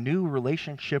have a new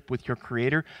relationship with your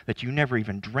Creator that you never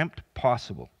even dreamt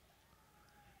possible.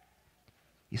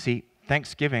 You see,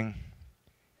 Thanksgiving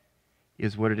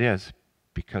is what it is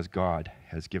because God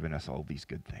has given us all these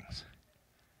good things.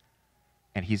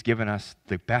 And he's given us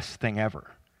the best thing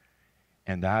ever,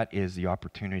 and that is the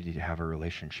opportunity to have a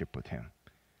relationship with him.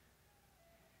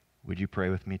 Would you pray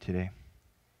with me today?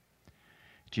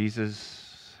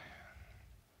 Jesus,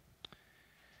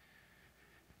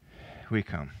 we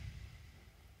come.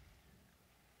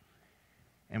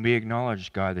 And we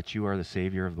acknowledge, God, that you are the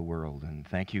Savior of the world. And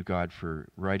thank you, God, for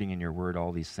writing in your word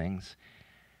all these things,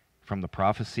 from the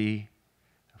prophecy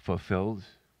fulfilled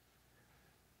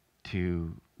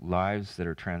to lives that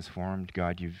are transformed.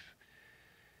 God, you've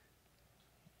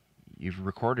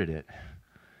recorded it.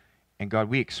 And God,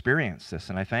 we experience this,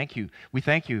 and I thank you. We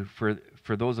thank you for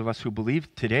those of us who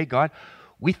believe today, God.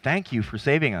 We thank you for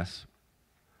saving us,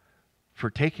 for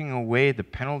taking away the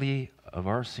penalty of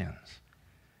our sins,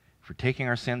 for taking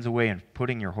our sins away and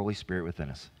putting your Holy Spirit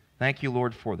within us. Thank you,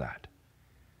 Lord, for that.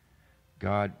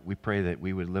 God, we pray that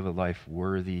we would live a life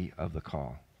worthy of the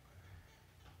call.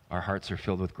 Our hearts are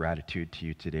filled with gratitude to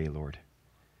you today, Lord.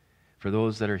 For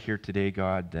those that are here today,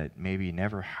 God, that maybe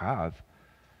never have,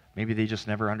 maybe they just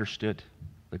never understood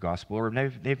the gospel, or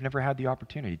they've never had the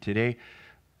opportunity. Today,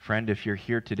 friend, if you're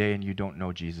here today and you don't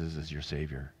know Jesus as your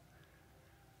Savior,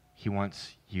 he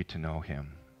wants you to know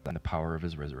him and the power of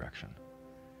his resurrection.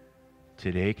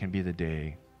 Today can be the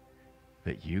day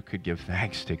that you could give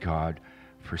thanks to God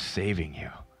for saving you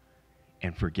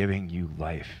and for giving you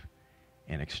life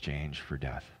in exchange for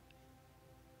death.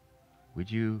 Would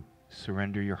you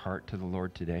surrender your heart to the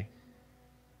Lord today?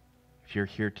 If you're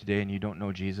here today and you don't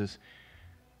know Jesus,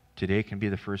 today can be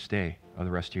the first day of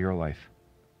the rest of your life.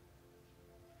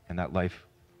 And that life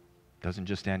doesn't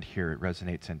just end here, it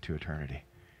resonates into eternity.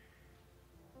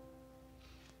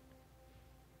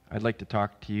 I'd like to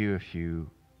talk to you if you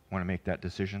want to make that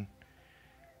decision.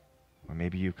 Or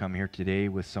maybe you come here today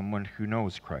with someone who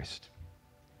knows Christ.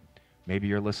 Maybe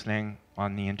you're listening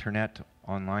on the internet,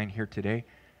 online here today,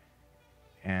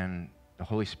 and the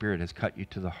Holy Spirit has cut you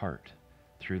to the heart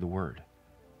through the word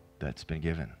that's been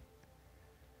given.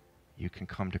 You can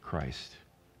come to Christ.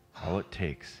 All it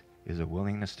takes is a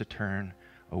willingness to turn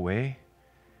away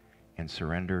and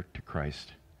surrender to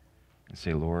Christ and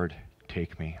say, Lord,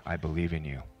 take me. I believe in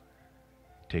you.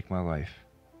 Take my life.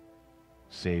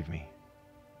 Save me.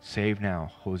 Save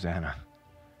now, Hosanna.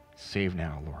 Save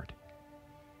now, Lord.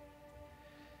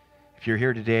 If you're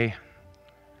here today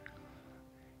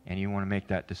and you want to make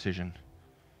that decision,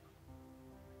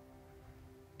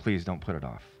 please don't put it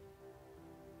off.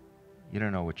 You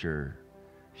don't know what your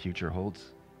future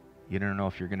holds. You don't know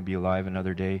if you're going to be alive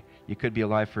another day. You could be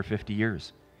alive for 50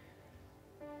 years.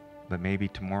 But maybe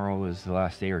tomorrow is the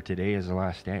last day, or today is the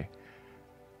last day.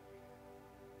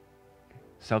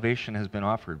 Salvation has been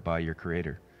offered by your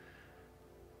Creator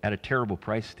at a terrible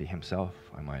price to himself,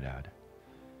 I might add.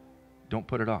 Don't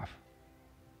put it off.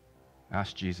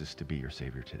 Ask Jesus to be your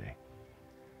Savior today.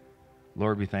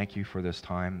 Lord, we thank you for this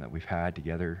time that we've had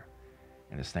together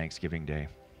in this Thanksgiving Day.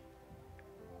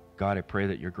 God, I pray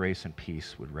that your grace and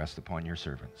peace would rest upon your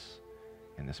servants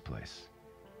in this place,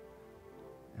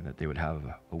 and that they would have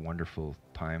a wonderful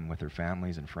time with their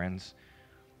families and friends.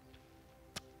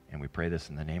 And we pray this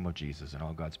in the name of Jesus, and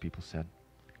all God's people said,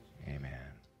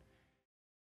 amen.